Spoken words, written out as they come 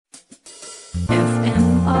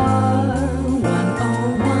FMR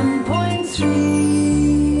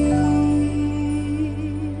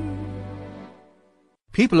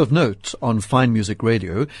 101.3. People of Note on Fine Music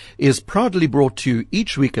Radio is proudly brought to you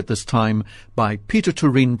each week at this time by Peter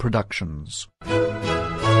Tureen Productions.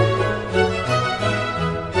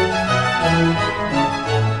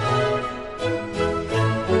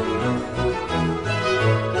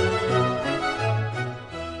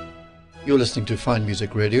 You're listening to Fine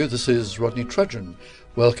Music Radio. This is Rodney Trudgeon,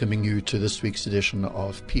 welcoming you to this week's edition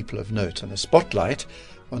of People of Note. And the spotlight,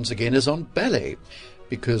 once again, is on ballet,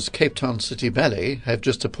 because Town City Ballet have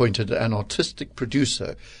just appointed an artistic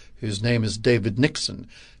producer whose name is David Nixon,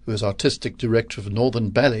 who is artistic director of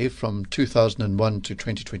Northern Ballet from 2001 to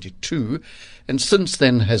 2022, and since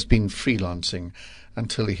then has been freelancing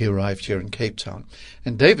until he arrived here in Cape Town.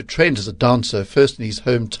 And David trained as a dancer first in his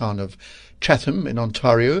hometown of Chatham in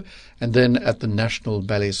Ontario, and then at the National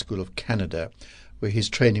Ballet School of Canada, where his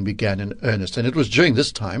training began in earnest. And it was during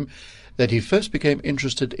this time that he first became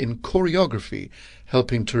interested in choreography,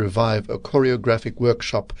 helping to revive a choreographic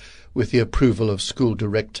workshop with the approval of school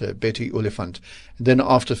director Betty Oliphant. And then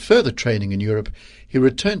after further training in Europe, he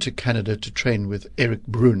returned to Canada to train with Eric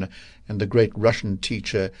Brun and the great Russian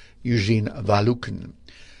teacher Eugene Valukin.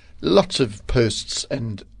 Lots of posts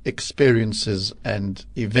and experiences and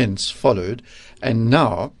events followed, and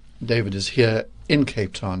now David is here in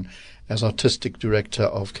Cape Town as artistic director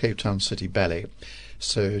of Town City Ballet.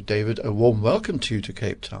 So, David, a warm welcome to you to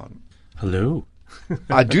Cape Town. Hello.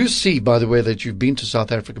 I do see, by the way, that you've been to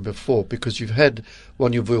South Africa before because you've had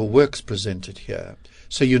one of your works presented here.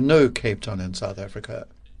 So you know Cape Town in South Africa.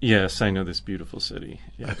 Yes, I know this beautiful city.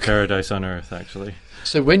 Yeah, okay. Paradise on earth, actually.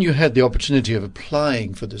 So when you had the opportunity of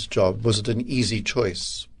applying for this job, was it an easy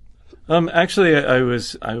choice? Actually, I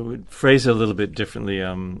would phrase it a little bit differently.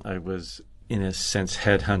 I was, in a sense,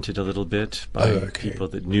 headhunted a little bit by people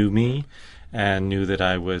that knew me and knew that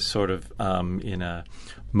I was sort of in a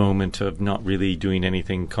moment of not really doing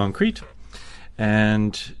anything concrete,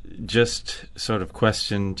 and just sort of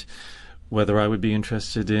questioned whether I would be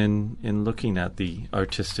interested in looking at the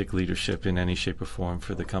artistic leadership in any shape or form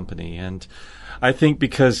for the company. And I think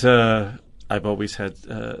because I've always had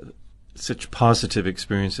such positive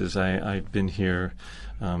experiences, I've been here.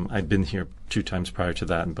 I'd been here 2 times prior to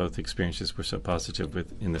that, and both experiences were so positive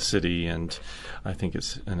in the city, and I think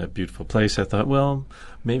it's in a beautiful place. I thought, well,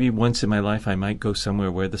 maybe once in my life I might go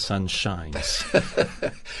somewhere where the sun shines.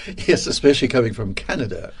 Yes, especially coming from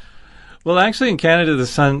Canada. Well, actually, in Canada,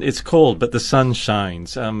 it's cold, but the sun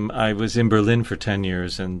shines. I was in Berlin for 10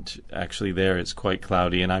 years, and actually there it's quite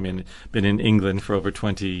cloudy, and been in England for over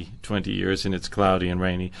 20 years, and it's cloudy and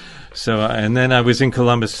rainy. So, and then I was in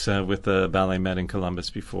Columbus with the Ballet Met in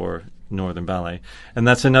Columbus before Northern Ballet, and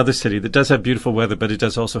that's another city that does have beautiful weather, but it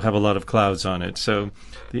does also have a lot of clouds on it. So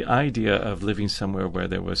the idea of living somewhere where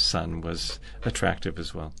there was sun was attractive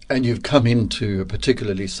as well. And you've come into a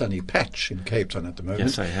particularly sunny patch in Cape Town at the moment.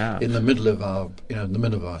 Yes, I have. In the middle of our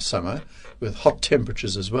summer, with hot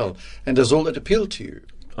temperatures as well. And does all that appeal to you?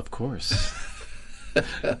 Of course.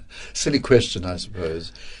 Silly question, I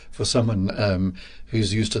suppose, for someone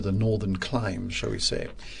who's used to the northern climes, shall we say.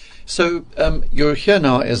 So you're here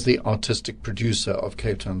now as the artistic producer of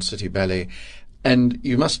Town City Ballet, and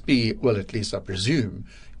you must be, well, at least I presume,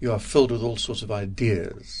 you are filled with all sorts of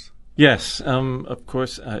ideas. Yes, of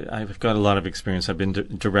course, I've got a lot of experience. I've been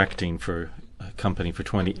directing for a company for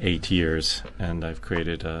 28 years, and I've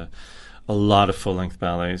created a lot of full-length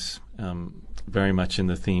ballets, very much in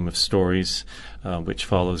the theme of stories, which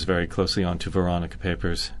follows very closely onto Veronica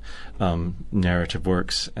Paper's narrative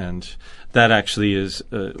works. And that actually is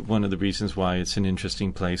one of the reasons why it's an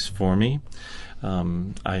interesting place for me.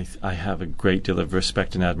 I have a great deal of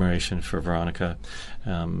respect and admiration for Veronica.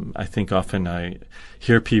 I think often I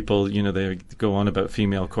hear people, they go on about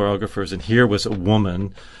female choreographers, and here was a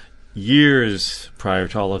woman years prior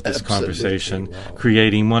to all of this conversation,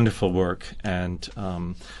 creating wonderful work and,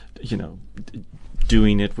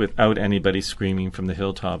 doing it without anybody screaming from the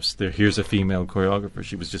hilltops, here's a female choreographer.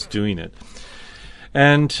 She was just doing it.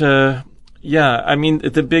 And, the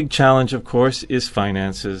big challenge, of course, is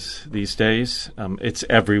finances these days. It's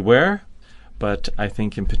everywhere, but I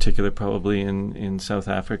think in particular probably in South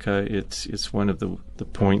Africa, it's one of the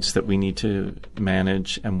points that we need to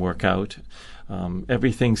manage and work out.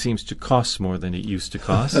 Everything seems to cost more than it used to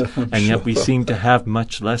cost, and yet we seem to have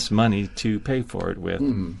much less money to pay for it with.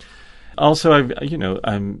 Also,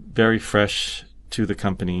 I'm very fresh to the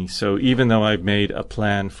company, so even though I've made a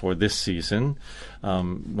plan for this season,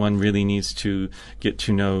 one really needs to get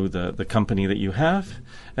to know the company that you have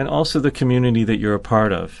and also the community that you're a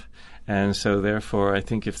part of. And so, therefore, I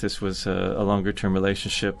think if this was a longer-term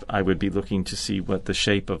relationship, I would be looking to see what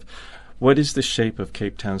is the shape of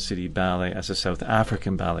Cape Town City Ballet as a South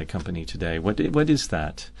African ballet company today? What is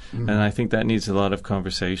that? And I think that needs a lot of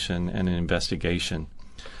conversation and an investigation.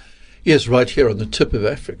 Yes, right here on the tip of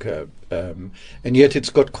Africa. And yet it's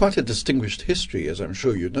got quite a distinguished history, as I'm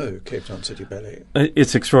sure you know, Cape Town City Ballet.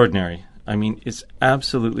 It's extraordinary. I mean, it's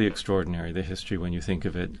absolutely extraordinary, the history, when you think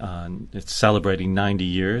of it. It's celebrating 90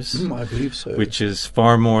 years. I believe so. Which is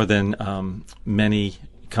far more than many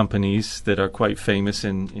companies that are quite famous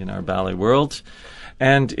in our ballet world.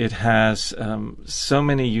 And it has so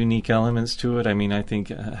many unique elements to it. I mean, I think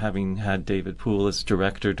having had David Poole as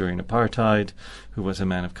director during apartheid, who was a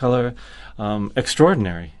man of color,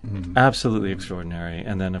 extraordinary, absolutely extraordinary.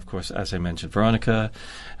 And then, of course, as I mentioned, Veronica,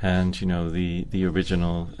 and the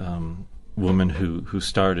original woman who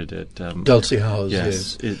started it, Dulcie Howes,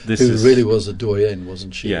 yes, who really was a doyen,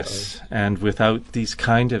 wasn't she? Yes, and without these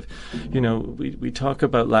kind of, we talk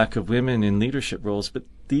about lack of women in leadership roles, but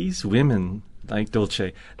these women, like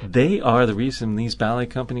Dulce, they are the reason these ballet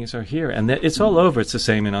companies are here. And it's all over. It's the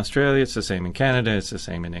same in Australia. It's the same in Canada. It's the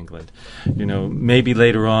same in England. Maybe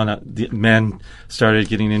later on the men started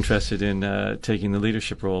getting interested in taking the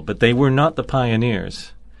leadership role, but they were not the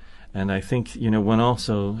pioneers. And I think, one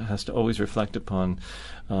also has to always reflect upon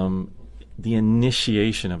the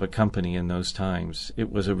initiation of a company in those times. It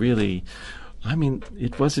was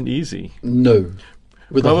it wasn't easy. No.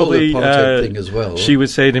 With probably, the whole apartheid thing as well. She would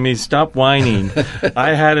say to me, "Stop whining."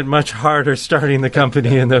 I had it much harder starting the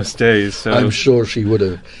company in those days. So. I'm sure she would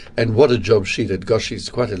have. And what a job she did. Gosh, she's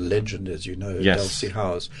quite a legend, as you know, yes. Dulcie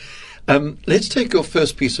Howes. Let's take your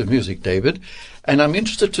first piece of music, David. And I'm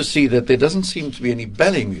interested to see that there doesn't seem to be any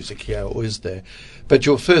ballet music here, or is there? But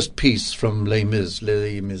your first piece from Les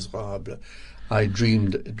Miserables, I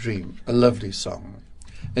Dreamed a Dream, a lovely song.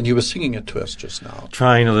 And you were singing it to us just now.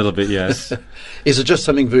 Trying a little bit, yes. Is it just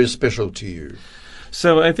something very special to you?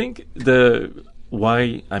 So I think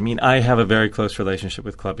I have a very close relationship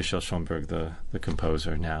with Claude Michel Schönberg, the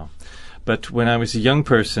composer now. But when I was a young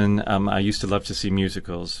person, I used to love to see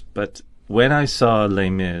musicals. But when I saw Les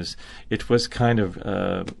Mis, it was kind of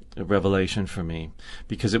a revelation for me,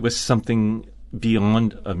 because it was something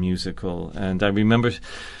beyond a musical. And I remember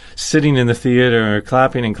sitting in the theater,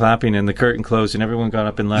 clapping, and the curtain closed, and everyone got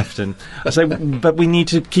up and left. And I was like, "But we need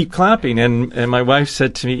to keep clapping." And my wife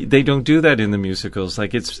said to me, "They don't do that in the musicals.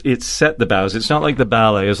 Like it's set the bows. It's not like the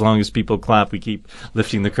ballet. As long as people clap, we keep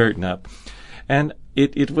lifting the curtain up." And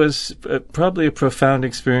it was probably a profound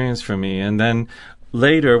experience for me. And then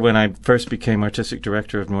later, when I first became artistic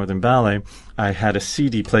director of Northern Ballet, I had a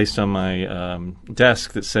CD placed on my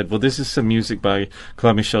desk that said, well, this is some music by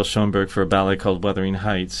Claude Michel Schönberg for a ballet called Wuthering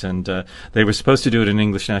Heights. And they were supposed to do it in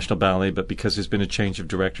English National Ballet, but because there's been a change of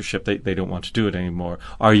directorship, they don't want to do it anymore.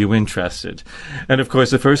 Are you interested? And, of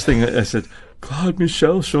course, the first thing I said, Claude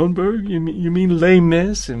Michel Schönberg? You mean Les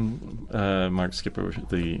Mis? And Mark Skipper,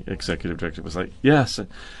 the executive director, was like, yes.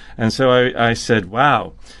 And so I said,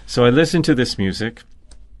 wow. So I listened to this music,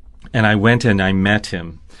 and I went and I met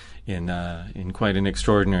him in quite an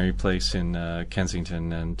extraordinary place in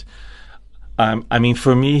Kensington. And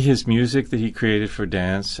for me, his music that he created for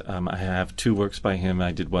dance, I have 2 works by him.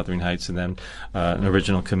 I did Wuthering Heights and then an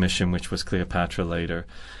original commission, which was Cleopatra later.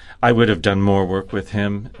 I would have done more work with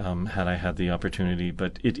him had I had the opportunity,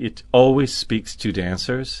 but it always speaks to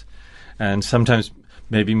dancers. And sometimes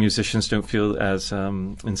maybe musicians don't feel as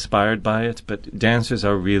inspired by it, but dancers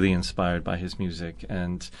are really inspired by his music.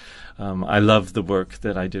 And I love the work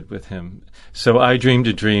that I did with him. So I dreamed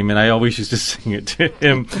a dream, and I always used to sing it to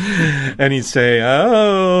him. And he'd say,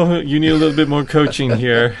 oh, you need a little bit more coaching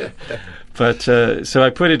here. But so I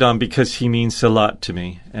put it on because he means a lot to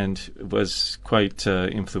me and was quite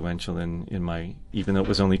influential in my, even though it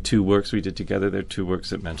was only 2 works we did together, there are 2 works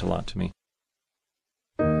that meant a lot to me.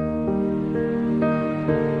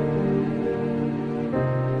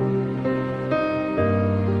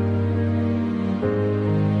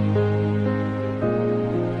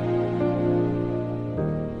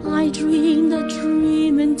 I dreamed a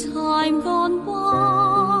dream in time gone by,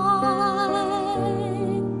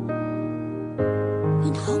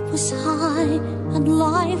 when hope was high and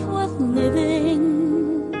life worth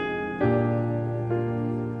living.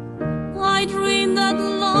 I dreamed that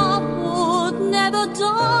love would never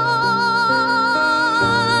die.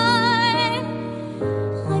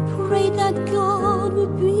 I prayed that God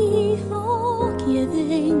would be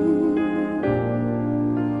forgiving.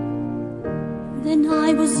 Then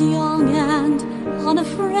I was young and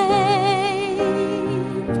unafraid,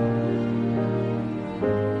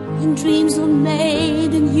 and dreams were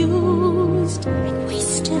made and used in ways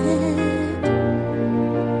wasted.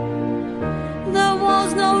 There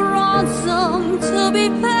was no ransom to be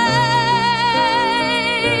paid,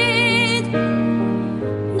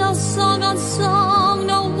 no song unsung,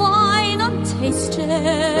 no wine untasted.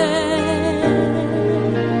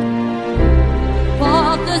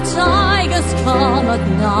 But the tigers come at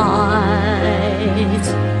night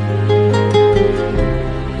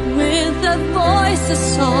with their voices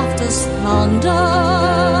soft as thunder,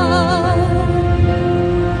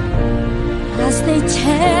 as they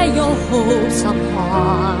tear your hopes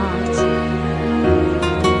apart,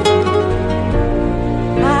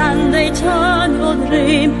 and they turn your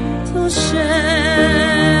dream to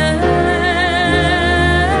shame.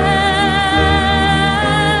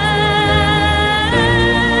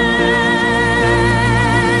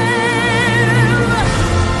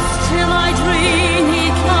 Still I dream he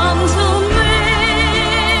come to me,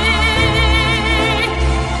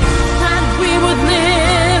 and we would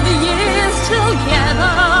live years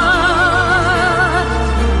together.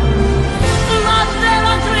 But there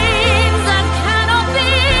are dreams that cannot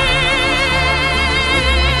be,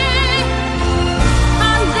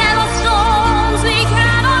 and there are storms we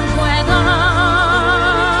cannot weather.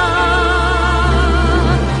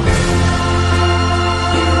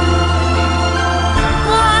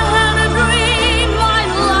 I had a dream my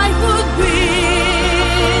life would be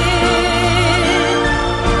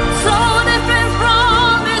so different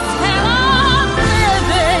from this hell I'm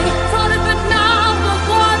living, so different now from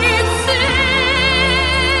what it seemed.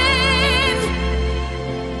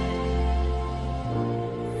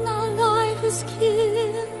 Now life is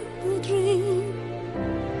killed the dream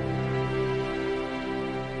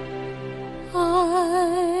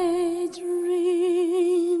I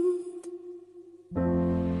dreamed.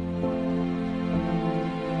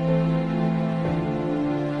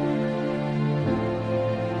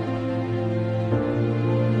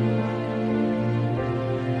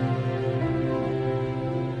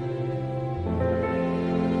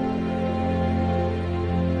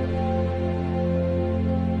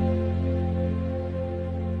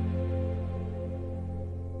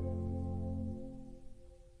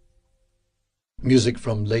 Music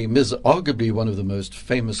from Les Mis, arguably one of the most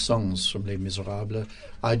famous songs from Les Miserables,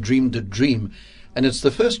 I Dreamed a Dream. And it's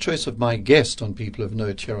the first choice of my guest on People of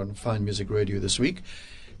Note here on Fine Music Radio this week,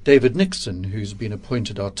 David Nixon, who's been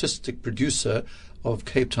appointed artistic producer of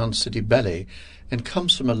Town City Ballet and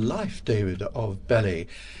comes from a life, David, of ballet.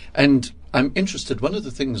 And I'm interested, one of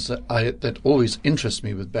the things that always interests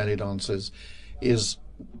me with ballet dancers is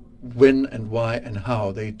when and why and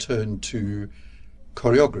how they turn to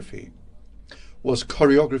choreography. Was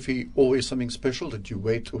choreography always something special? Did you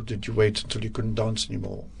wait until you couldn't dance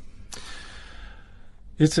anymore?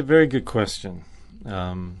 It's a very good question.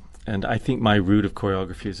 And I think my route of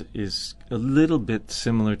choreography is a little bit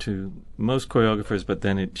similar to most choreographers, but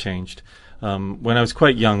then it changed. When I was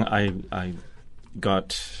quite young, I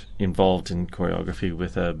got involved in choreography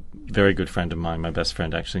with a very good friend of mine, my best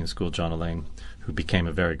friend actually in school, John Elaine, who became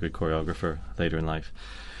a very good choreographer later in life.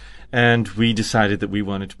 And we decided that we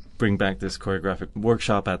wanted to bring back this choreographic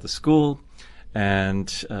workshop at the school. And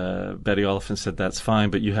Betty Oliphant said, that's fine,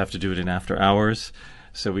 but you have to do it in after hours.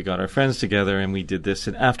 So we got our friends together and we did this.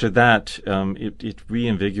 And after that, it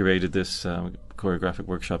reinvigorated this choreographic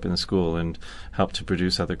workshop in the school and helped to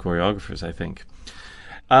produce other choreographers, I think.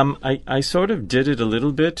 I sort of did it a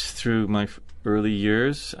little bit through my early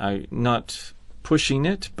years. Not pushing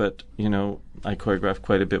it, but, I choreographed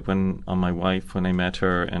quite a bit on my wife when I met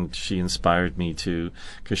her, and she inspired me to,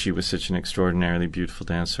 because she was such an extraordinarily beautiful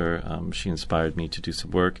dancer, she inspired me to do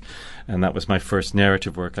some work, and that was my first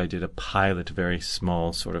narrative work. I did a pilot, a very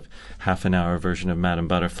small, sort of half-an-hour version of Madame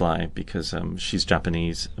Butterfly, because she's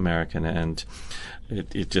Japanese-American, and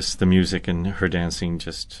it just, the music and her dancing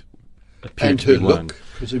just appeared to be one. And her look,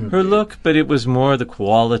 presumably. Her look, but it was more the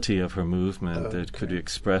quality of her movement that could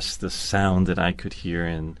express the sound that I could hear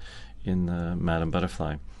in the Madame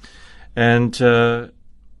Butterfly. And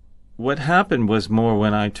what happened was more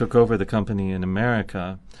when I took over the company in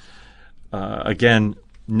America, again,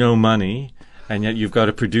 no money, and yet you've got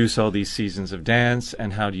to produce all these seasons of dance,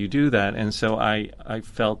 and how do you do that? And so I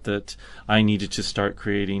felt that I needed to start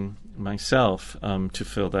creating myself to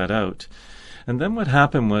fill that out. And then what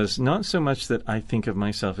happened was not so much that I think of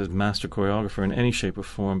myself as master choreographer in any shape or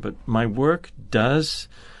form, but my work does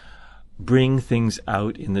bring things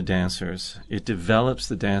out in the dancers. It develops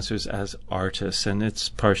the dancers as artists, and it's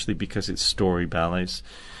partially because it's story ballets.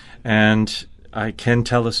 And I can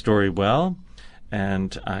tell a story well,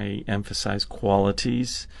 and I emphasize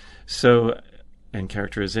qualities and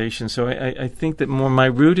characterization. So I think that more my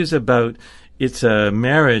route is about it's a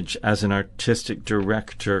marriage as an artistic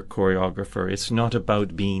director choreographer. It's not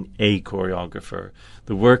about being a choreographer.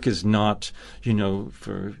 The work is not,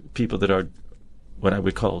 for people that are what I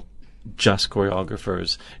would call just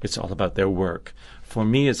choreographers. It's all about their work. For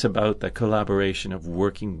me, it's about the collaboration of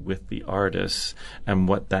working with the artists and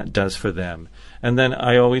what that does for them. And then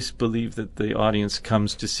I always believe that the audience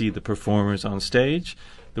comes to see the performers on stage.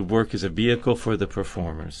 The work is a vehicle for the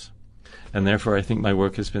performers. And therefore, I think my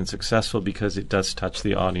work has been successful because it does touch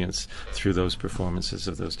the audience through those performances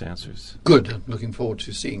of those dancers. Good. I'm looking forward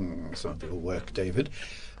to seeing some of your work, David.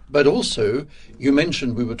 But also, you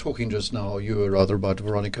mentioned, we were talking just now, you were rather about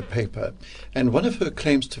Veronica Paper, and one of her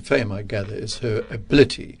claims to fame, I gather, is her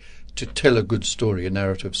ability to tell a good story, a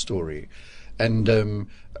narrative story. And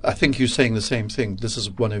I think you're saying the same thing. This is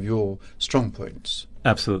one of your strong points.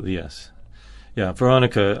 Absolutely, yes. Yeah,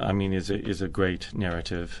 Veronica, I mean, is a great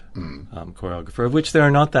narrative choreographer, of which there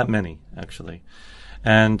are not that many, actually.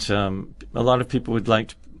 And a lot of people would like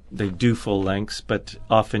to, they do full lengths, but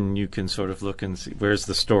often you can sort of look and see where's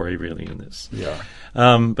the story really in this. Yeah.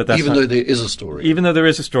 But that's even though there is a story. Even though there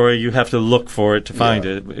is a story, you have to look for it to find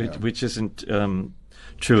it, which isn't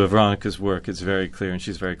true of Veronica's work. It's very clear, and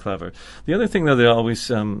she's very clever. The other thing, though, that always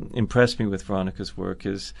impressed me with Veronica's work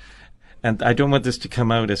is, and I don't want this to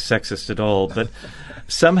come out as sexist at all, but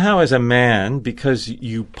somehow as a man, because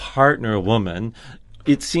you partner a woman,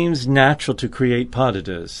 it seems natural to create pas de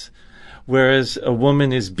deux, whereas a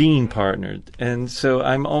woman is being partnered. And so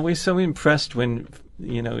I'm always so impressed when,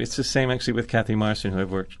 it's the same actually with Kathy Marston, who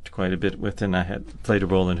I've worked quite a bit with, and I had played a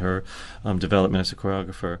role in her development as a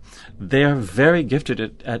choreographer. They are very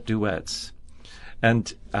gifted at duets.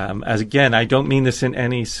 And as again, I don't mean this in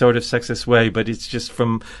any sort of sexist way, but it's just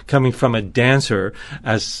coming from a dancer,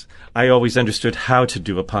 as I always understood how to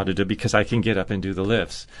do a pas de deux because I can get up and do the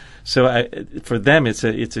lifts. So for them, it's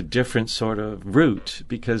a different sort of route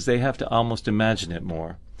because they have to almost imagine it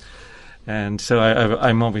more. And so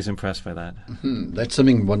I'm always impressed by that. Mm-hmm. That's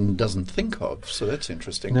something one doesn't think of, so that's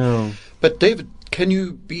interesting. No. But David, can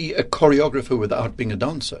you be a choreographer without being a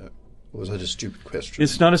dancer? Or was that a stupid question?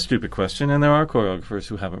 It's not a stupid question, and there are choreographers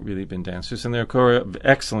who haven't really been dancers, and there are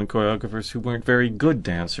excellent choreographers who weren't very good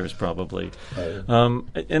dancers, probably.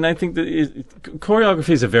 And I think that choreography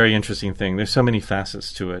is a very interesting thing. There's so many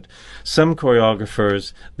facets to it. Some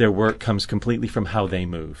choreographers, their work comes completely from how they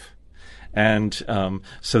move. And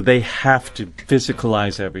so they have to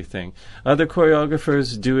physicalize everything. Other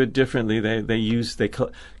choreographers do it differently. They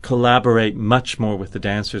collaborate much more with the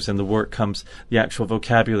dancers, and the actual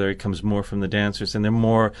vocabulary comes more from the dancers, and they're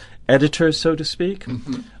more editors, so to speak.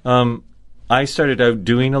 Mm-hmm. I started out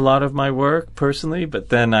doing a lot of my work personally, but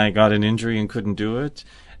then I got an injury and couldn't do it,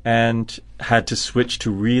 and had to switch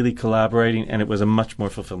to really collaborating, and it was a much more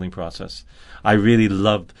fulfilling process. I really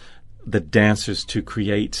loved the dancers to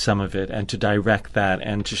create some of it and to direct that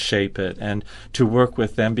and to shape it and to work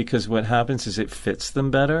with them, because what happens is it fits them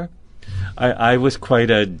better. I was quite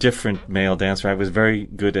a different male dancer. I was very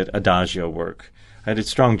good at adagio work. I had a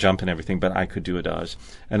strong jump and everything, but I could do adage.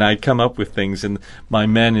 And I'd come up with things, and my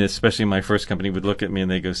men, especially in my first company, would look at me and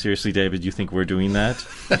they go, "Seriously, David, you think we're doing that?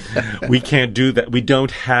 We can't do that. We don't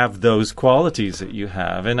have those qualities that you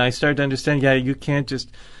have." And I started to understand, you can't just...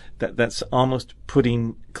 That's almost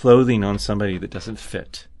putting clothing on somebody that doesn't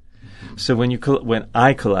fit. Mm-hmm. So when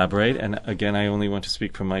I collaborate, and again, I only want to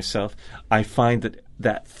speak for myself, I find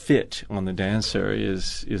that fit on the dancer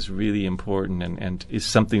is really important and is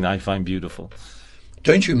something I find beautiful.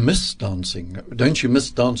 Don't you miss dancing? Don't you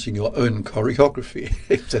miss dancing your own choreography?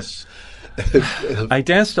 I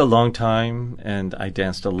danced a long time, and I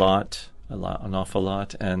danced an awful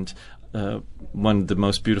lot, and one of the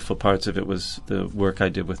most beautiful parts of it was the work I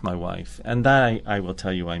did with my wife. And that I will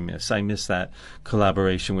tell you I miss. I miss that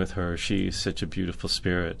collaboration with her. She's such a beautiful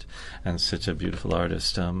spirit and such a beautiful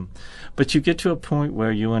artist. But you get to a point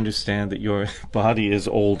where you understand that your body is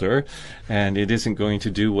older and it isn't going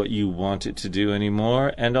to do what you want it to do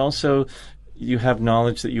anymore. And also you have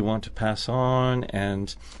knowledge that you want to pass on,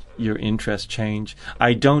 and your interests change.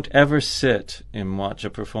 I don't ever sit and watch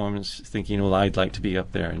a performance thinking, well, I'd like to be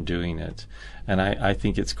up there and doing it. And I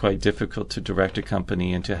think it's quite difficult to direct a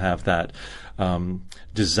company and to have that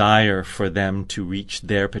desire for them to reach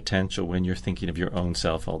their potential when you're thinking of your own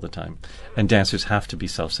self all the time. And dancers have to be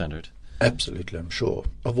self-centered. Absolutely, I'm sure.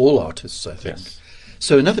 Of all artists, I think. Yes.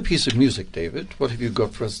 So another piece of music, David. What have you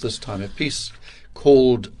got for us this time? A piece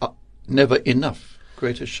called Never Enough.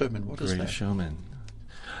 Greatest Showman. What is that? Greatest Showman.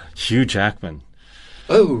 Hugh Jackman.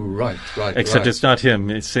 Oh, right. Except it's not him.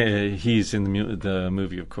 It's he's in the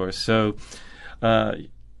movie, of course. So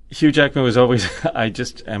Hugh Jackman was always, I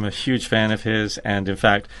just am a huge fan of his, and in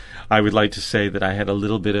fact, I would like to say that I had a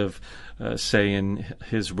little bit of say in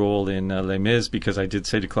his role in Les Mis, because I did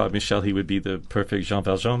say to Claude Michel he would be the perfect Jean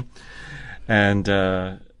Valjean, and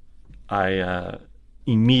I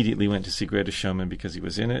immediately went to see Greatest Showman because he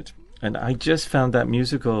was in it, and I just found that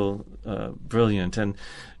musical brilliant, and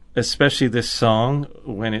especially this song,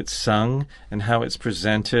 when it's sung and how it's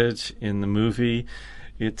presented in the movie,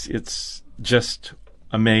 it's just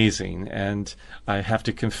amazing. And I have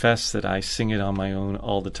to confess that I sing it on my own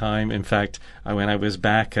all the time. In fact, when I was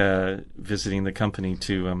back visiting the company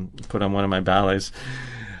to put on one of my ballets,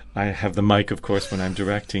 I have the mic, of course, when I'm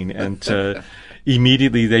directing, and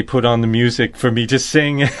immediately they put on the music for me to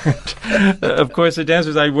sing. And, of course, the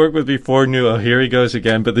dancers I worked with before knew, oh, here he goes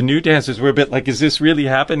again. But the new dancers were a bit like, is this really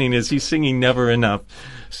happening? Is he singing Never Enough?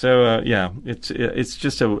 So, yeah, it's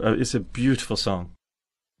just it's a beautiful song.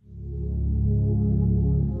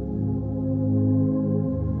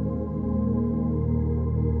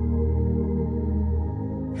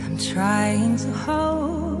 I'm trying to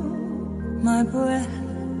hold my breath,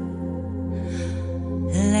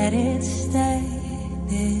 let it stay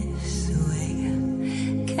this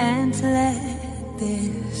way. Can't let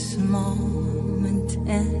this moment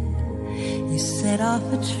end. You set off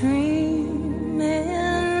a dream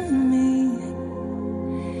in me,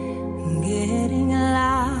 getting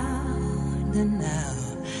louder now.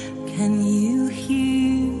 Can you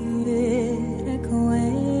hear it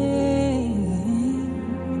echoing?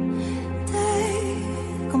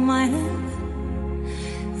 Take my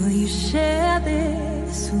hand, will you share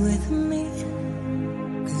this with me?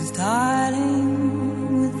 'Cause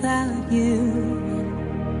darling, without you,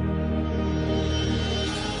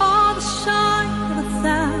 all the shine of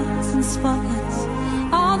 1,000 spotlights,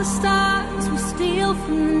 all the stars we steal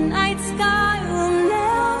from the night sky will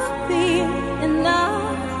never be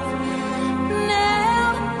enough,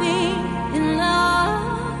 never be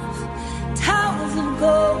enough. Towers of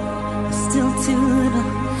gold are still too little.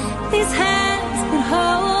 These hands could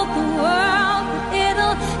hold the world, but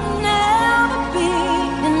it'll never be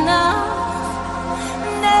enough,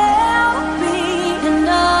 never be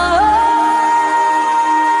enough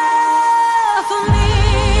for me.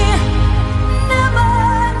 Never,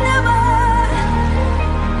 never, never,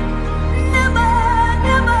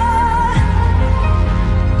 never,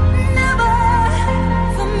 never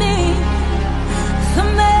for me, for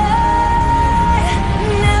me.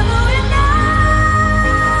 Never enough,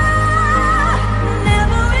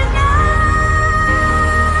 never enough,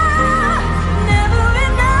 never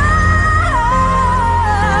enough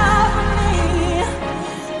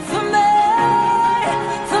for me, for me,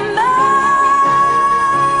 for me.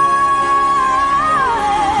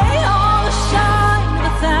 All the shine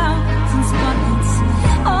of 1,000 spotlights,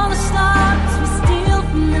 all the stars we steal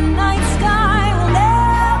from the night sky will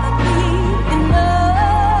never be enough,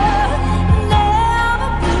 never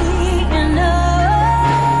be enough.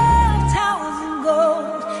 Towers of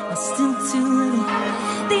gold are still too little.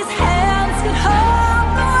 These hands could hold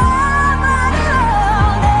the world, but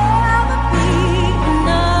it'll never be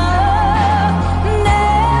enough,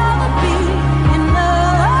 never be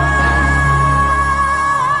enough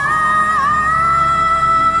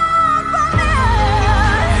for me.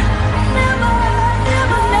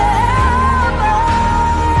 Never, never,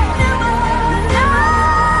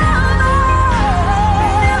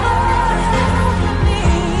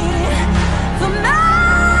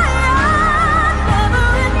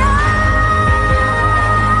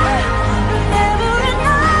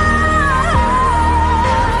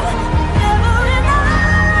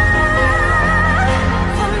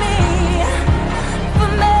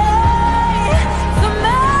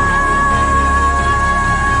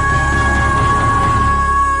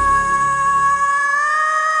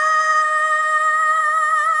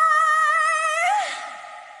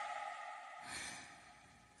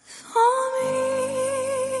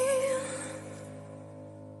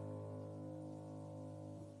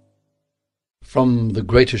 From The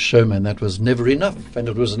Greatest Showman, that was Never Enough, and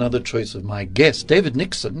it was another choice of my guest, David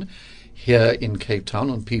Nixon, here in Cape Town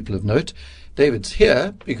on People of Note. David's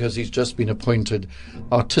here because he's just been appointed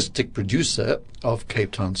artistic producer of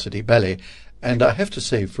Cape Town City Ballet. And I have to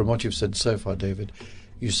say, from what you've said so far, David,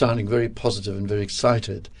 you're sounding very positive and very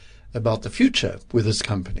excited about the future with this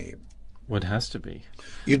company. What has to be?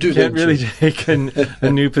 You do. You can't really take a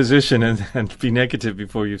new position and be negative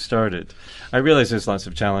before you've started. I realize there's lots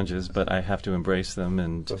of challenges, but I have to embrace them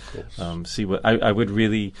and see what I would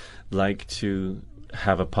really like to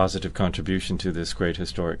have a positive contribution to this great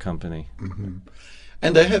historic company. Mm-hmm.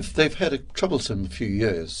 And they've had a troublesome few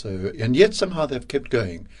years, and yet somehow they've kept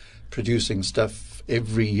going, producing stuff stuff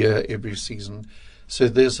every year, every season. So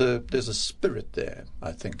there's a spirit there,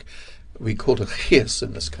 I think. We call it gees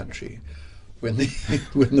in this country. When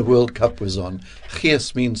the World Cup was on,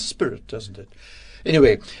 gees means spirit, doesn't it?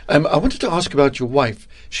 Anyway, I wanted to ask about your wife.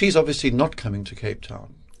 She's obviously not coming to Cape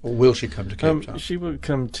Town. Or will she come to Cape Town? She will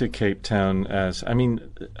come to Cape Town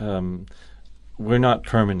we're not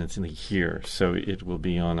permanently here, so it will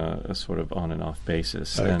be on a sort of on and off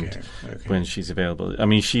basis. Okay. When she's available. I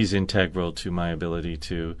mean, she's integral to my ability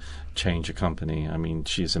to change a company. I mean,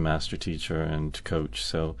 she's a master teacher and coach,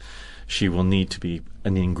 so she will need to be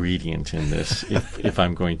an ingredient in this if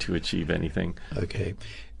I'm going to achieve anything. Okay.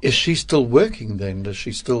 Is she still working then? Does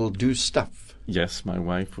she still do stuff? Yes, my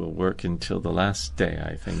wife will work until the last day,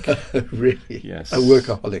 I think. Really? Yes. A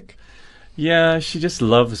workaholic. Yeah, she just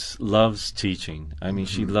loves teaching. I mean,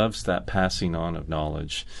 she loves that passing on of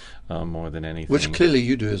knowledge more than anything. Which clearly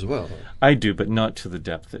you do as well. I do, but not to the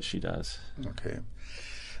depth that she does. Okay.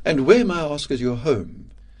 And where, may I ask, is your home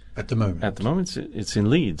at the moment? At the moment, it's in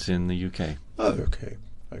Leeds in the UK. Oh, okay.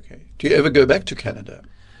 Do you ever go back to Canada?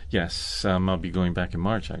 Yes, I'll be going back in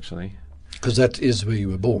March, actually. Because that is where you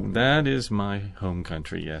were born. That is my home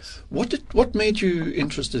country, yes. What made you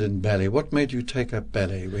interested in ballet? What made you take up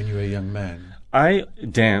ballet when you were a young man? I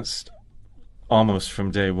danced almost from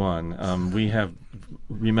day one.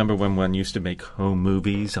 Remember when one used to make home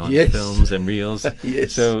movies on films and reels?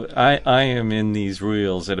 Yes. So I am in these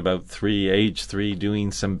reels at about age 3,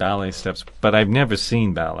 doing some ballet steps, but I've never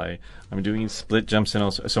seen ballet. I'm doing split jumps and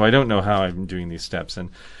also, so I don't know how I'm doing these steps. And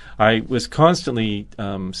I was constantly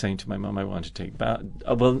saying to my mom I wanted to take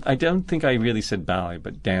well, I don't think I really said ballet,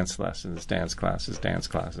 but dance lessons, dance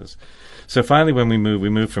classes. So finally when we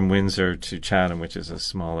moved from Windsor to Chatham, which is a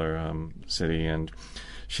smaller city, and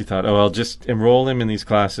she thought, I'll just enroll him in these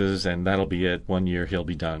classes and that'll be it. 1 year he'll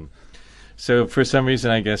be done. So for some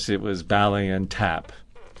reason, I guess it was ballet and tap.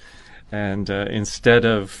 And instead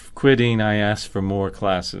of quitting, I asked for more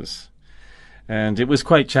classes. And it was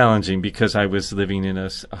quite challenging because I was living in a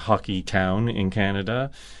hockey town in Canada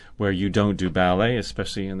where you don't do ballet,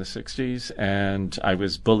 especially in the 60s. And I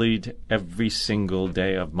was bullied every single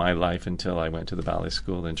day of my life until I went to the ballet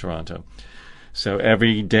school in Toronto. So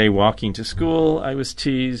every day walking to school, I was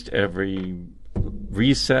teased, every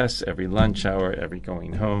recess, every lunch hour, every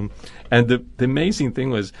going home. And the amazing thing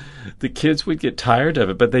was the kids would get tired of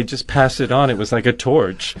it, but they just pass it on. It was like a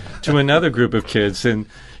torch to another group of kids. And,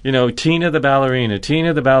 Tina the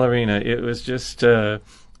ballerina. It was just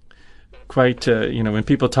quite, when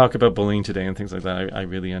people talk about bullying today and things like that, I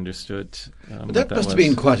really understood but that must have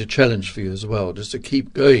been quite a challenge for you as well, just to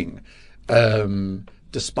keep going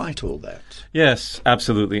despite all that. Yes,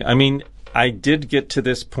 absolutely. I mean, I did get to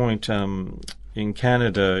this point in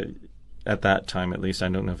Canada at that time, at least. I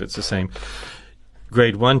don't know if it's the same.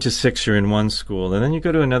 Grade 1 to 6, you're in one school, and then you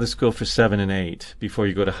go to another school for 7 and 8 before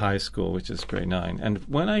you go to high school, which is grade 9. And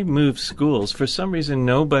when I moved schools, for some reason,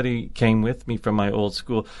 nobody came with me from my old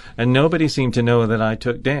school, and nobody seemed to know that I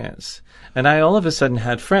took dance. And I all of a sudden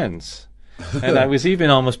had friends, and I was even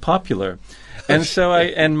almost popular. And so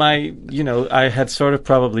I had sort of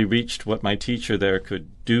probably reached what my teacher there could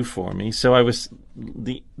do for me. So I was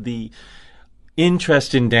the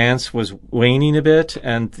interest in dance was waning a bit,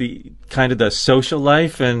 and the kind of the social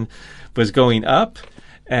life and was going up.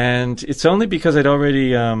 And it's only because I'd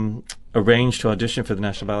already arranged to audition for the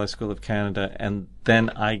National Ballet School of Canada, and then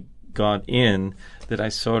I got in, that I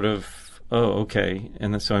sort of, okay.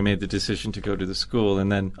 And so I made the decision to go to the school. And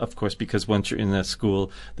then, of course, because once you're in that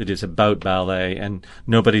school that is about ballet and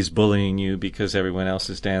nobody's bullying you because everyone else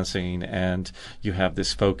is dancing, and you have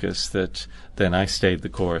this focus, that then I stayed the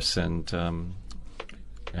course, and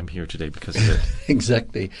I'm here today because of it.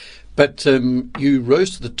 Exactly. But you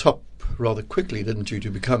rose to the top rather quickly, didn't you, to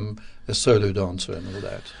become a solo dancer and all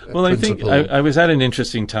that? Well, I think I was at an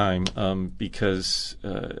interesting time because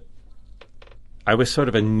I was sort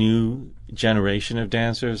of a new generation of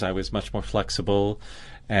dancers. I was much more flexible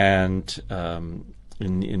and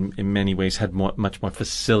in many ways had much more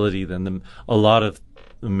facility than a lot of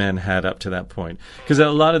men had up to that point. Because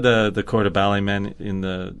a lot of the corps de ballet men in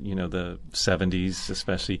the 70s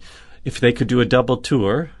especially, if they could do a double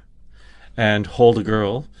tour and hold a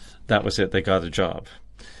girl, that was it. They got a job.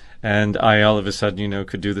 And I all of a sudden,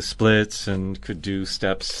 could do the splits and could do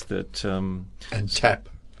steps that... and tap.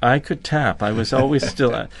 I could tap. I was always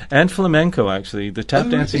still... and flamenco, actually. The tap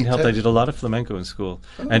dancing helped. I did a lot of flamenco in school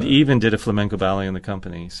and even did a flamenco ballet in the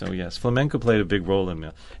company. So, yes, flamenco played a big role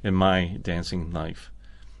in my dancing life.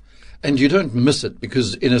 And you don't miss it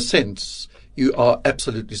because, in a sense, you are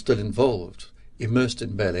absolutely still involved, immersed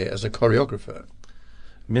in ballet as a choreographer.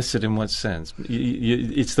 Miss it in what sense?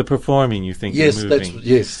 It's the performing you think Yes, you're moving.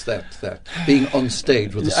 that. Being on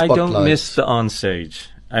stage with the I spotlight. don't miss the on stage.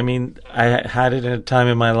 I mean, I had it at a time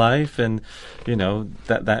in my life, and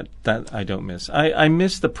that I don't miss. I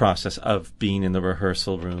miss the process of being in the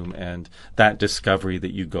rehearsal room and that discovery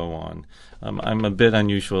that you go on. I'm a bit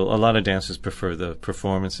unusual. A lot of dancers prefer the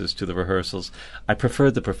performances to the rehearsals. I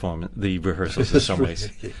prefer the rehearsals in some ways.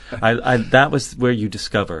 That was where you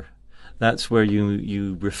discover. That's where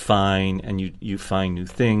you refine and you find new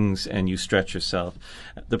things and you stretch yourself.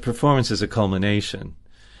 The performance is a culmination,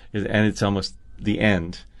 and it's almost the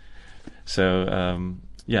end. So,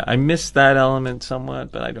 I miss that element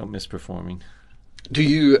somewhat, but I don't miss performing. Do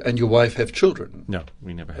you and your wife have children? No,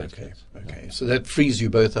 we never had kids. Okay. So that frees you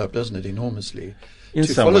both up, doesn't it, enormously? In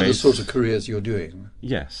to some follow ways, the sort of careers you're doing.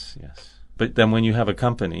 Yes. But then when you have a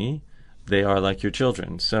company, they are like your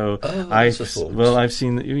children. So I've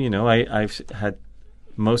seen, I've had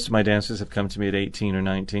most of my dancers have come to me at 18 or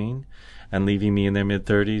 19 and leaving me in their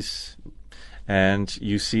mid-30s. And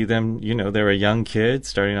you see them, they're a young kid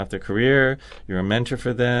starting off their career. You're a mentor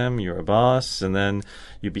for them. You're a boss. And then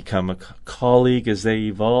you become a colleague as they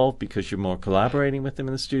evolve because you're more collaborating with them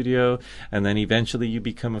in the studio. And then eventually you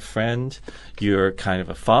become a friend. You're kind of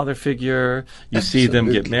a father figure. You Absolutely. see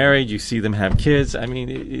them get married. You see them have kids. I mean,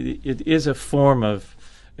 it is a form of,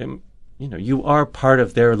 you are part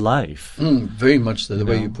of their life. Very much so, the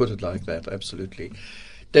way you put it like that. Absolutely.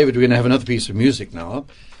 David, we're going to have another piece of music now.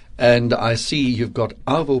 And I see you've got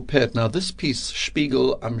Avo Pet. Now, this piece,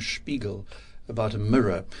 Spiegel am Spiegel, about a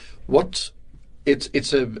mirror.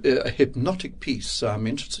 It's a hypnotic piece, so I'm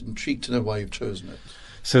intrigued to know why you've chosen it.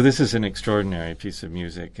 So this is an extraordinary piece of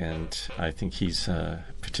music, and I think he's a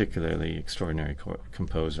particularly extraordinary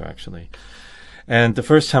composer, actually. And the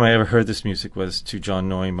first time I ever heard this music was to John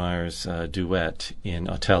Neumeier's duet in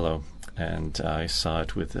Othello, and I saw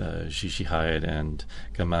it with Gigi Hyatt and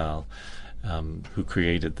Gamal, who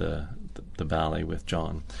created the ballet with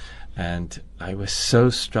John. And I was so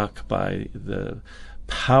struck by the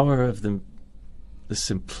power of the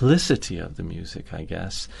simplicity of the music, I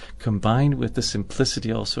guess, combined with the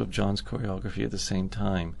simplicity also of John's choreography at the same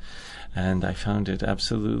time. And I found it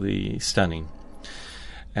absolutely stunning.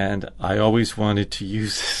 And I always wanted to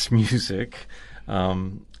use this music.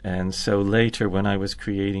 And so later when I was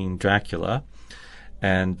creating Dracula,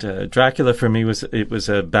 and Dracula for me was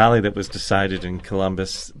a ballet that was decided in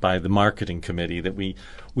Columbus by the marketing committee that we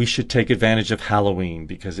should take advantage of Halloween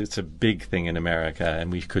because it's a big thing in America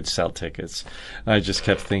and we could sell tickets. And I just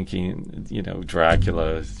kept thinking,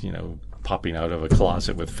 Dracula, popping out of a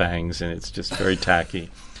closet with fangs, and it's just very tacky.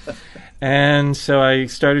 And so I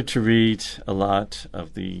started to read a lot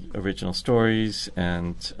of the original stories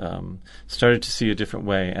and started to see a different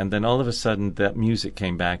way. And then all of a sudden that music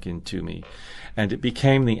came back into me. And it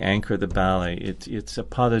became the anchor of the ballet. It's a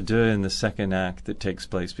pas de deux in the second act that takes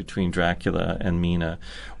place between Dracula and Mina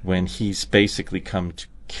when he's basically come to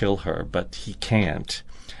kill her, but he can't.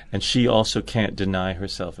 And she also can't deny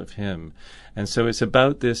herself of him. And so it's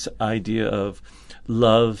about this idea of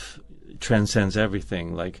love transcends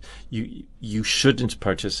everything. Like you shouldn't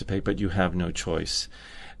participate, but you have no choice.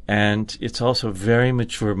 And it's also a very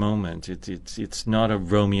mature moment. It's not a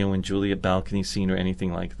Romeo and Juliet balcony scene or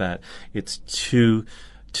anything like that. It's two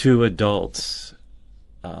adults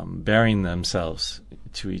bearing themselves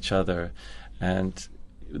to each other, and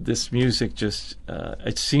this music just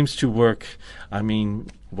it seems to work. I mean,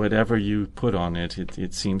 whatever you put on it,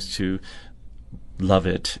 it seems to love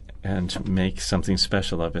it and make something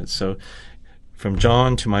special of it. So, from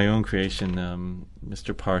John to my own creation,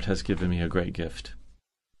 Mr. Part has given me a great gift.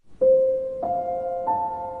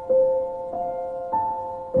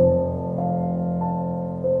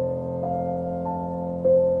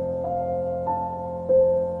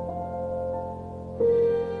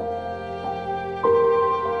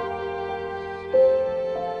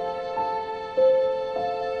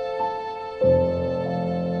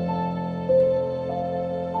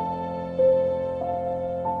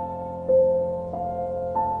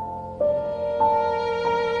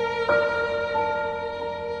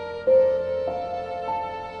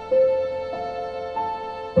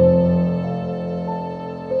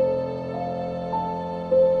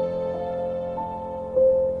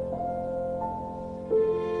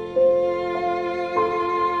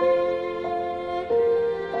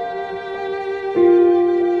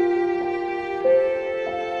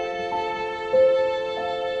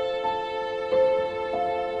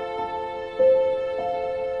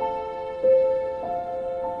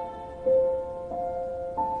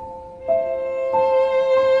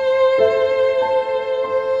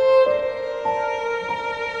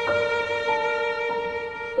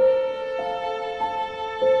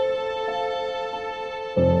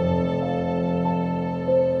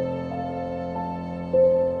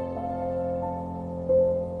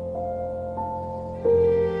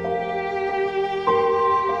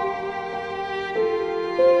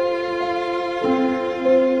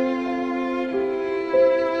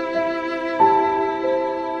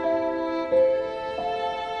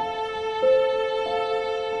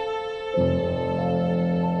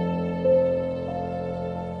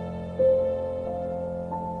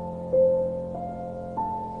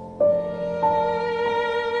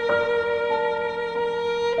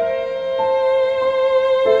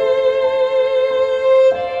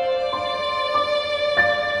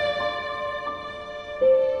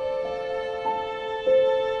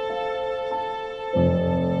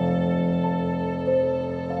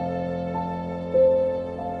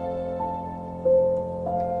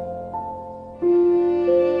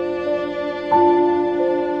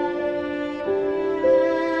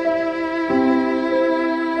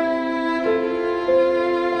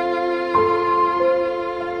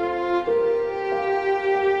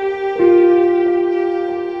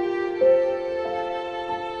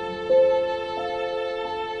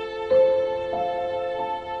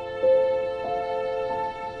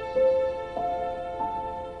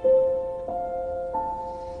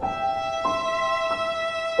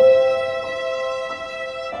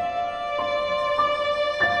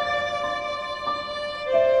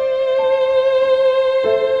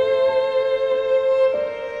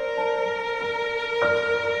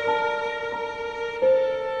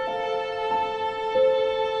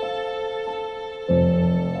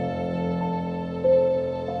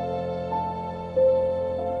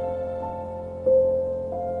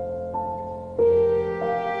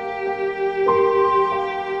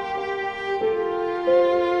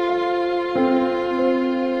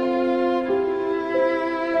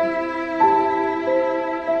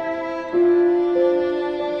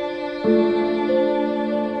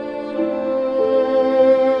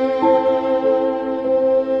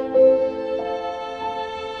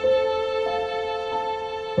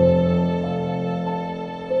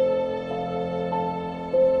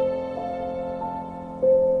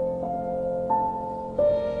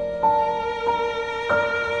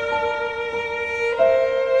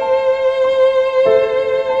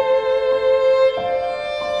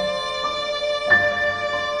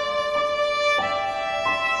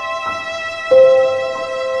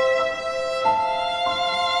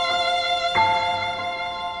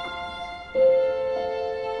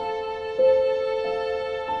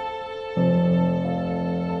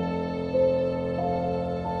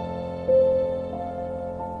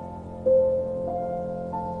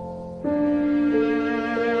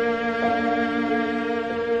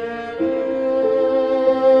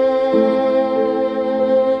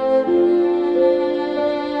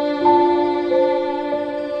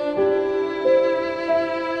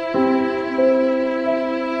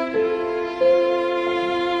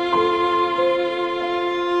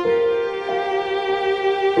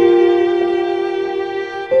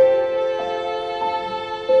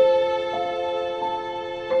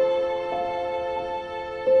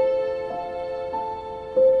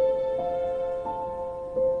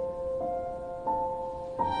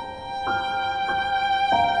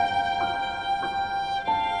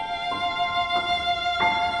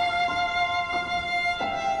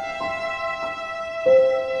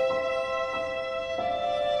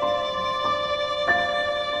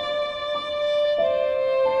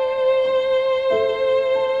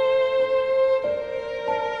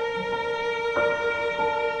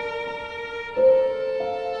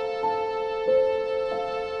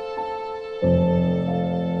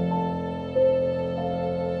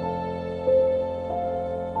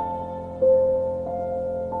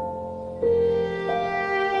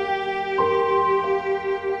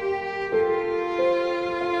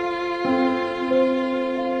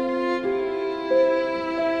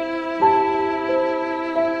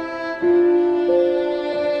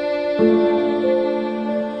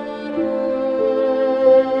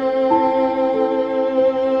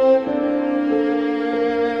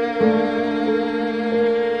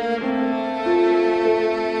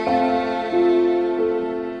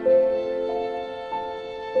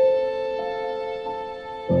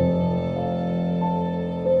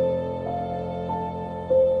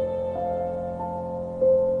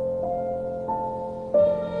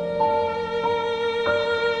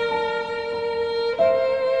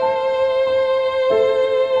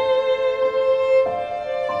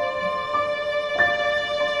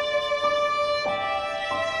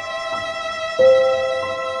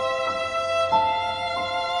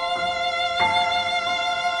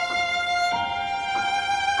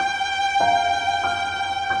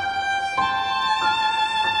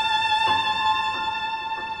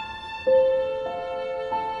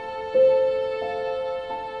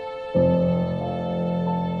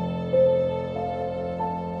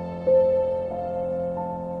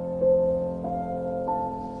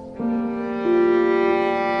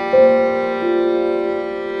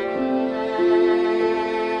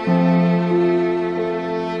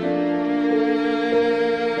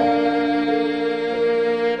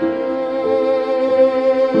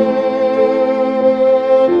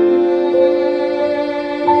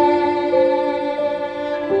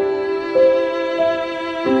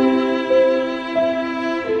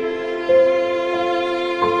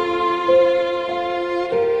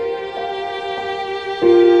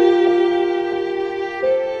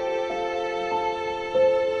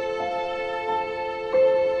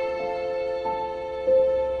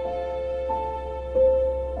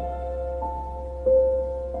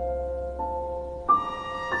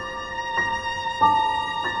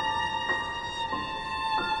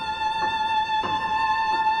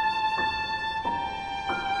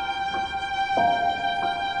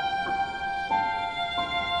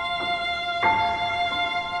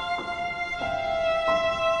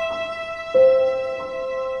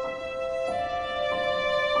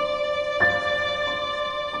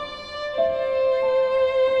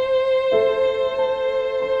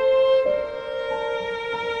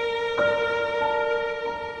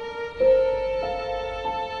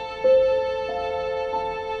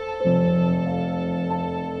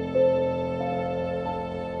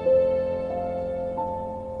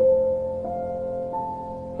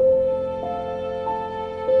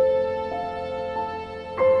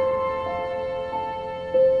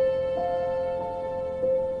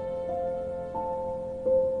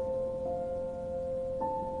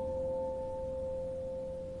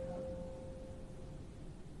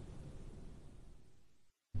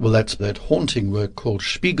 Well, that's that haunting work called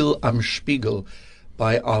Spiegel am Spiegel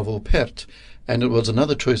by Arvo Pärt. And it was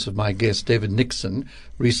another choice of my guest, David Nixon,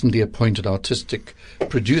 recently appointed artistic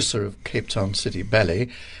producer of Cape Town City Ballet.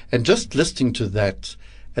 And just listening to that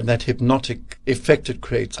and that hypnotic effect it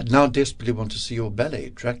creates, I now desperately want to see your ballet,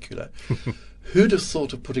 Dracula. Who'd have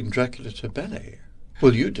thought of putting Dracula to a ballet?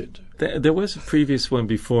 Well, you did. There was a previous one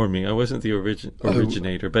before me. I wasn't the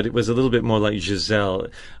originator, but it was a little bit more like Giselle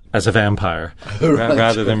as a vampire,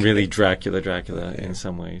 rather than really Dracula in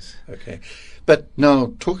some ways. Okay. But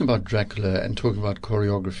now, talking about Dracula and talking about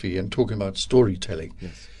choreography and talking about storytelling,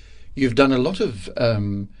 yes. You've done a lot of,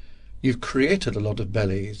 you've created a lot of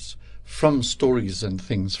ballets from stories and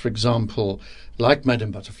things. For example, like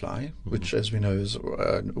Madame Butterfly, which, as we know, is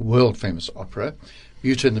a world-famous opera,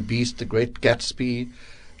 Beauty and the Beast, The Great Gatsby,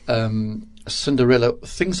 Cinderella,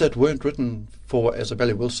 things that weren't written for as a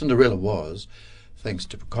ballet. Well, Cinderella was, thanks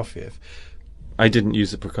to Prokofiev. I didn't use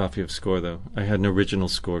the Prokofiev score, though. I had an original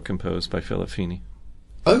score composed by Philip Feeney.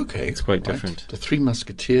 Okay. It's quite different. The Three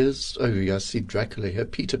Musketeers. Oh, yeah, I see Dracula here.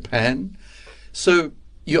 Peter Pan. So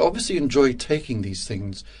you obviously enjoy taking these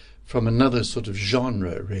things from another sort of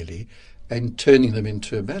genre, really, and turning them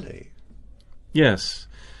into a ballet. Yes.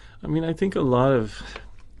 I mean, I think a lot of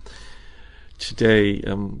today,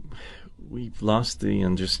 we've lost the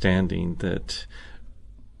understanding that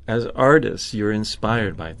as artists, you're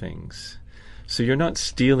inspired by things. So you're not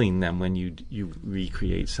stealing them when you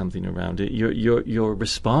recreate something around it. You're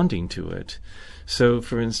responding to it. So,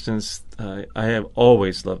 for instance, I have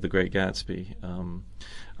always loved The Great Gatsby.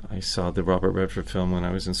 I saw the Robert Redford film when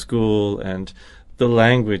I was in school, and the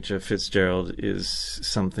language of Fitzgerald is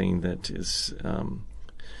something that is,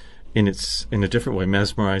 in a different way,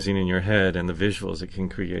 mesmerizing in your head, and the visuals it can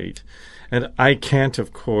create. And I can't,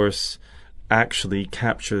 of course, actually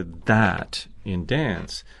capture that in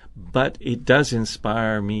dance, but it does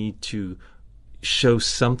inspire me to show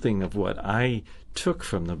something of what I took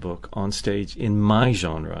from the book on stage in my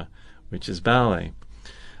genre, which is ballet.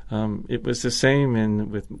 It was the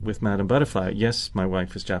same with Madame Butterfly. Yes, my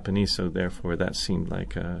wife is Japanese, so therefore that seemed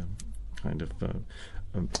like a kind of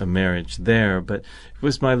a marriage there. But it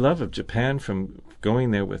was my love of Japan from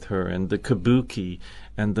going there with her, and the kabuki,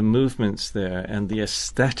 and the movements there, and the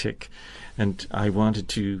aesthetic. And I wanted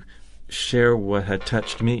to share what had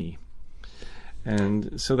touched me.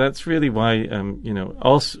 And so that's really why,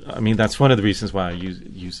 also, I mean, that's one of the reasons why I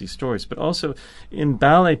use these stories. But also, in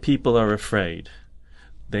ballet, people are afraid.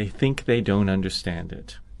 They think they don't understand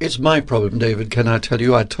it. It's my problem, David. Can I tell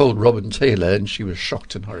you? I told Robin Taylor, and she was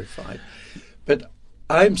shocked and horrified. But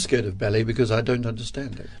I'm scared of ballet because I don't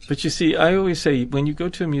understand it. But you see, I always say, when you go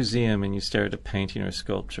to a museum and you stare at a painting or a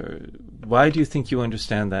sculpture, why do you think you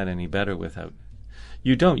understand that any better without?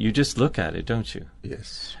 You don't. You just look at it, don't you?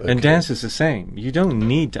 Yes. Okay. And dance is the same. You don't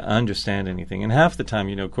need to understand anything. And half the time,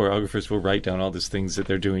 choreographers will write down all these things that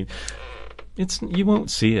they're doing. You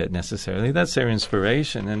won't see it necessarily. That's their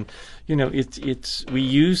inspiration. And, we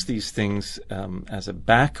use these things as a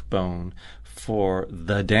backbone for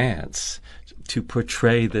the dance to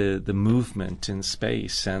portray the movement in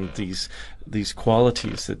space and these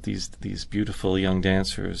qualities that these beautiful young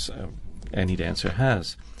dancers, any dancer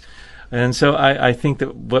has. And so I think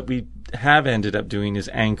that what we have ended up doing is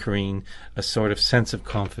anchoring a sort of sense of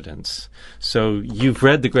confidence. So you've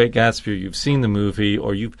read The Great Gatsby, you've seen the movie,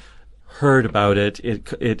 or you've heard about it.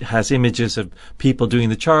 It has images of people doing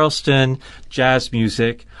the Charleston, jazz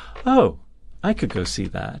music. Oh, I could go see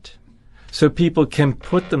that. So people can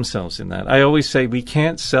put themselves in that. I always say we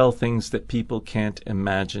can't sell things that people can't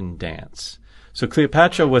imagine dance. So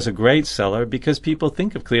Cleopatra was a great seller because people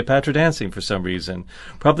think of Cleopatra dancing for some reason,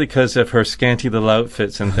 probably because of her scanty little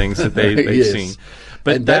outfits and things that they've yes. seen.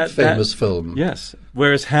 But and that famous film. Yes.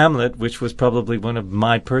 Whereas Hamlet, which was probably one of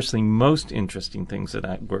my personally most interesting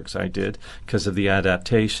works I did because of the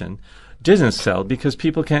adaptation, didn't sell because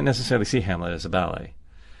people can't necessarily see Hamlet as a ballet.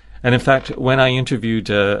 And in fact, when I interviewed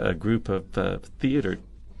a group of theater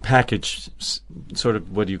package, sort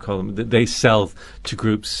of, what do you call them? They sell to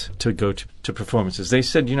groups to go to performances. They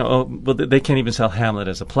said, they can't even sell Hamlet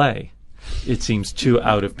as a play. It seems too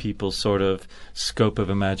out of people's sort of scope of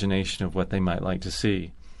imagination of what they might like to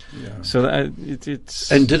see. Yeah. So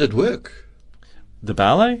it's... And did it work? The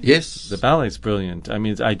ballet? Yes. The ballet's brilliant. I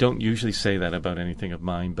mean, I don't usually say that about anything of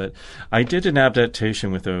mine, but I did an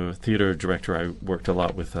adaptation with a theater director I worked a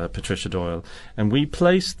lot with, Patricia Doyle, and we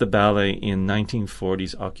placed the ballet in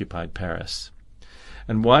 1940s occupied Paris.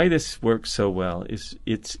 And why this works so well is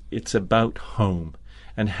it's about home.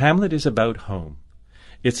 And Hamlet is about home.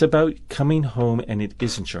 It's about coming home and it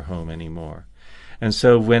isn't your home anymore. And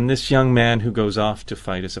so when this young man who goes off to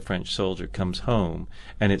fight as a French soldier comes home,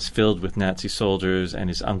 and it's filled with Nazi soldiers, and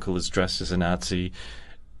his uncle is dressed as a Nazi,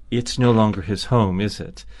 it's no longer his home, is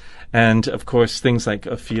it? And, of course, things like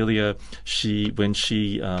Ophelia, when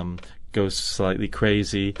she goes slightly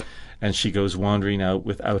crazy, and she goes wandering out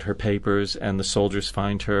without her papers, and the soldiers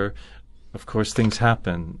find her, of course, things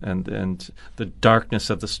happen, and the darkness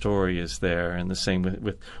of the story is there, and the same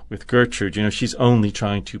with Gertrude. You know, she's only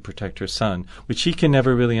trying to protect her son, which he can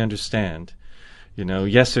never really understand. You know,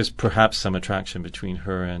 yes, there's perhaps some attraction between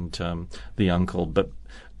her and the uncle, but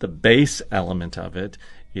the base element of it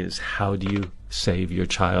is, how do you save your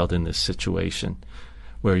child in this situation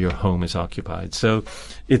where your home is occupied? So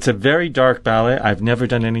it's a very dark ballet. I've never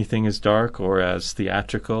done anything as dark or as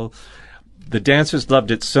theatrical. The dancers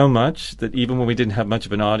loved it so much that even when we didn't have much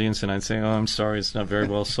of an audience and I'd say, oh, I'm sorry, it's not very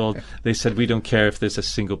well sold, they said, we don't care if there's a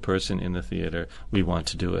single person in the theater. We want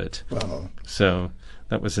to do it. Wow. So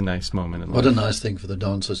that was a nice moment in life. What a nice thing for the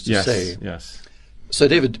dancers to say. Yes. So,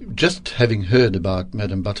 David, just having heard about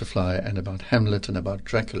Madame Butterfly and about Hamlet and about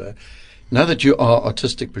Dracula, now that you are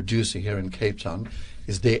artistic producer here in Cape Town,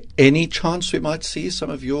 is there any chance we might see some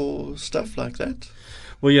of your stuff like that?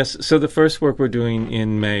 Well, yes. So the first work we're doing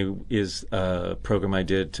in May is a program I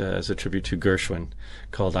did as a tribute to Gershwin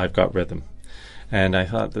called I've Got Rhythm. And I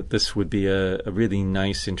thought that this would be a really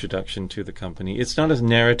nice introduction to the company. It's not as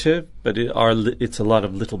narrative, but it's a lot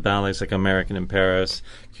of little ballets like American in Paris,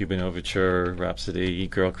 Cuban Overture, Rhapsody,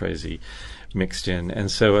 Girl Crazy mixed in.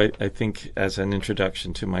 And so I think as an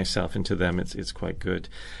introduction to myself and to them, it's quite good.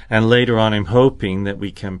 And later on, I'm hoping that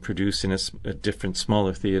we can produce in a different,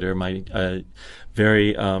 smaller theater my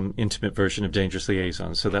very intimate version of Dangerous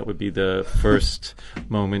Liaisons. So that would be the first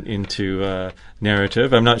moment into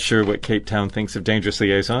narrative. I'm not sure what Cape Town thinks of Dangerous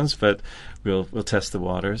Liaisons, but we'll test the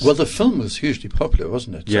waters. Well, the film was hugely popular,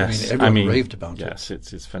 wasn't it? Yes, everyone raved about it. Yes,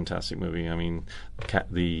 it's a fantastic movie. I mean,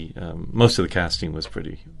 most of the casting was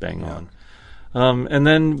pretty bang on. And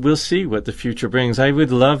then we'll see what the future brings. I would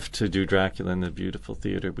love to do Dracula in the beautiful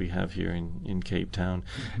theater we have here in Cape Town.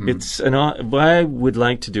 Mm-hmm. Why I would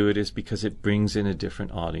like to do it is because it brings in a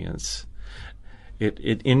different audience.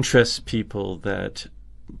 It interests people that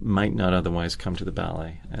might not otherwise come to the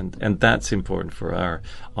ballet, and that's important for our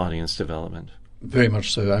audience development. Very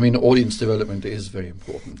much so. I mean, audience development is very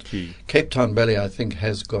important. Key. Cape Town Ballet, I think,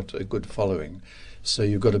 has got a good following. So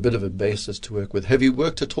you've got a bit of a basis to work with. Have you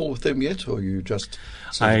worked at all with them yet, or are you just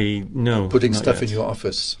putting stuff yet in your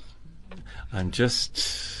office? I'm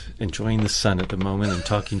just enjoying the sun at the moment and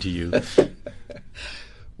talking to you.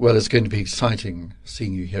 Well, it's going to be exciting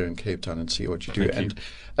seeing you here in Cape Town and see what you do. Thank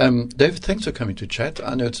and David, thanks for coming to chat.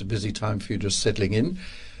 I know it's a busy time for you just settling in,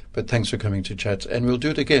 but thanks for coming to chat. And we'll do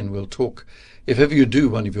it again. We'll talk. If ever you do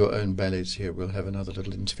one of your own ballets here, we'll have another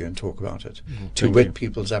little interview and talk about it to whet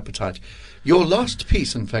people's appetite. Your last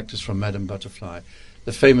piece, in fact, is from Madame Butterfly,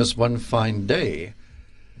 the famous One Fine Day.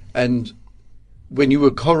 And when you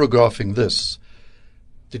were choreographing this,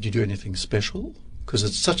 did you do anything special? Because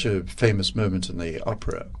it's such a famous moment in the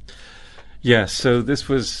opera. Yes, so this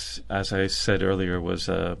was, as I said earlier, was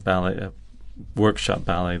a ballet, a workshop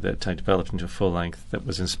ballet that I developed into a full length that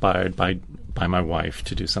was inspired by my wife,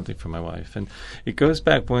 to do something for my wife. And it goes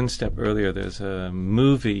back one step earlier. There's a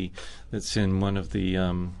movie that's in one of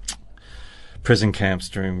the prison camps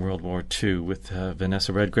during World War II with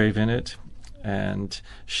Vanessa Redgrave in it. And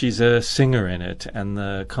she's a singer in it. And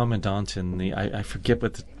the commandant in I forget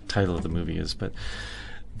what the title of the movie is, but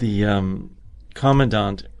the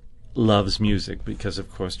commandant loves music because, of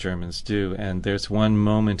course, Germans do. And there's one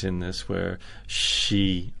moment in this where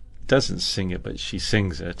she doesn't sing it, but she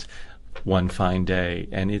sings it, One Fine Day.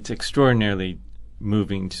 And it's extraordinarily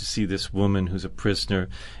moving to see this woman who's a prisoner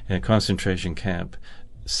in a concentration camp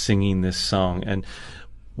singing this song. And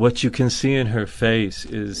what you can see in her face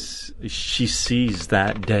is she sees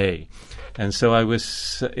that day. And so I was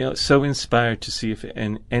so inspired to see if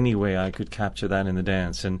in any way I could capture that in the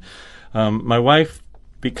dance. And my wife,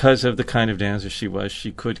 because of the kind of dancer she was,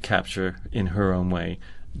 she could capture in her own way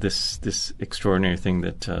this extraordinary thing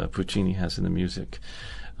that Puccini has in the music,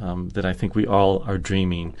 that I think we all are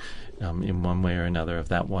dreaming in one way or another of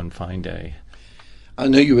that one fine day. I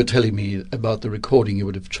know you were telling me about the recording you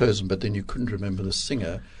would have chosen, but then you couldn't remember the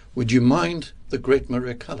singer. Would you mind the great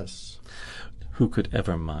Maria Callas? Who could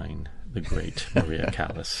ever mind the great Maria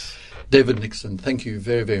Callas? David Nixon, thank you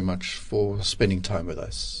very, very much for spending time with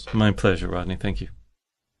us. My pleasure, Rodney. Thank you.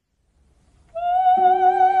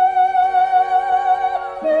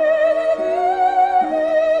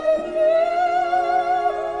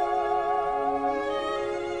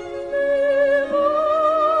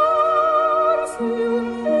 You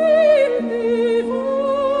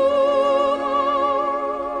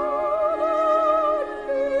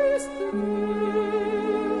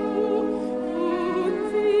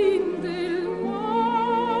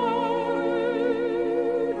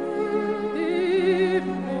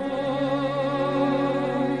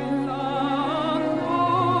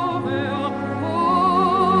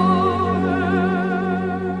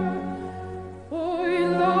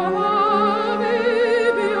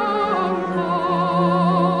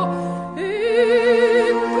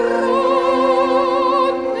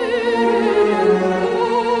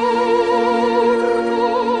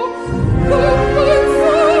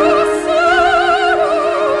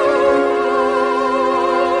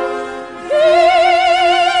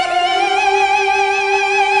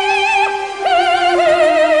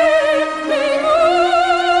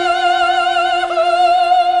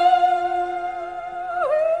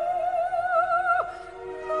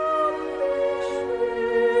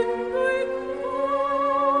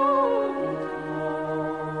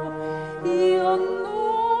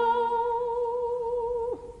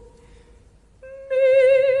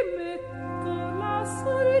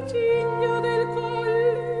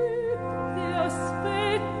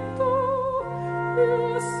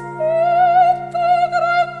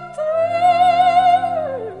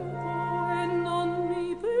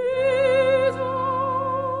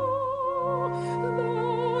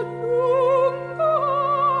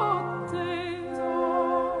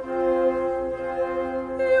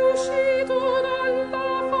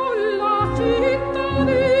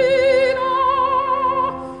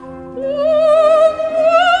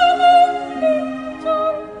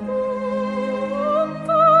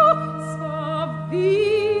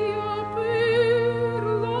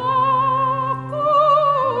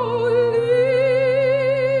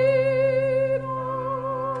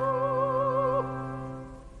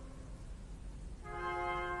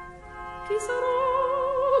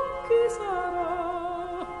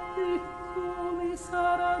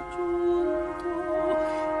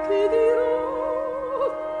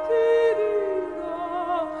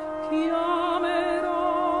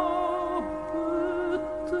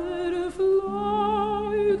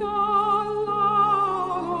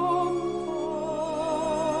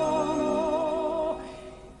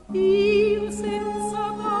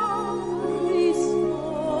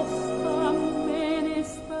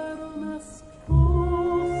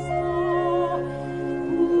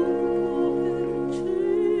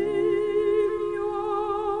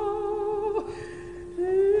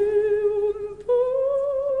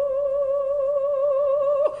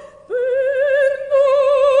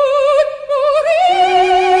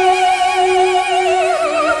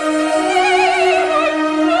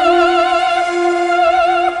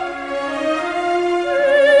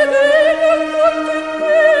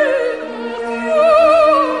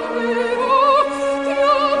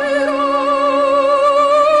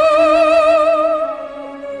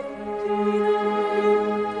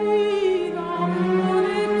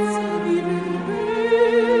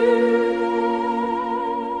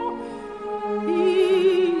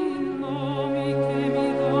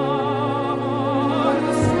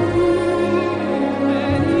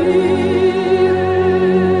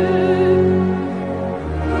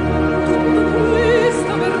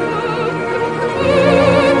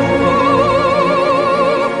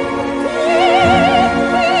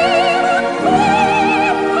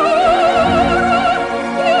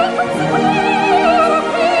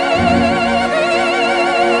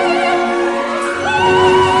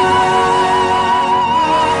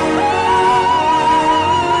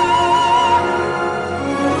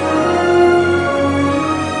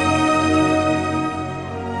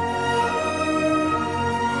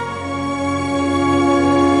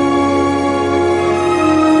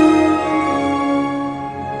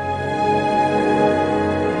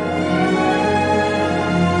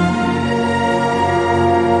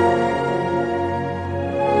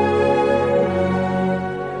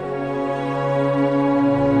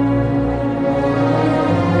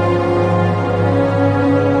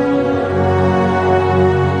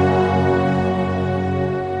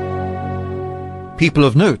People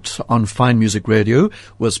of Note on Fine Music Radio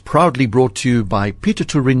was proudly brought to you by Peter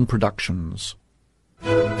Turin Productions.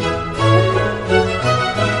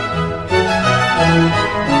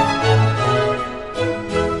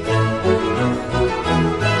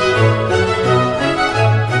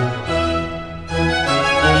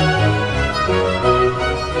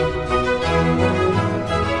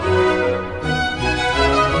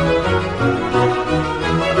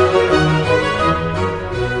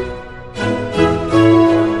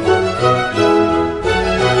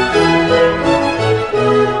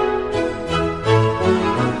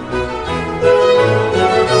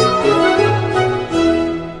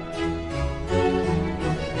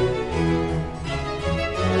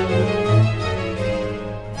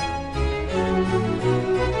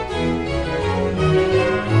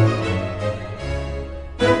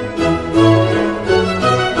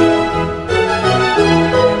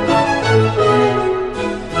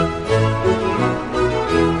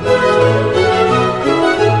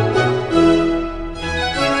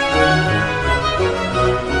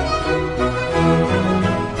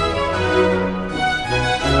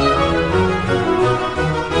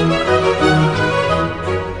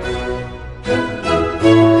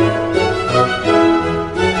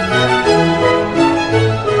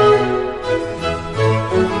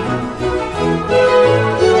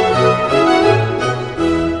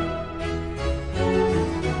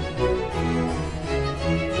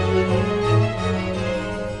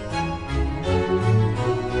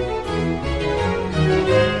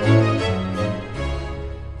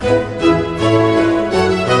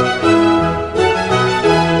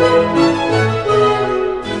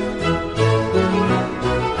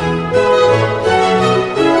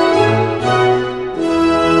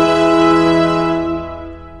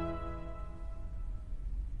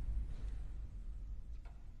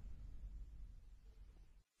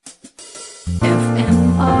 If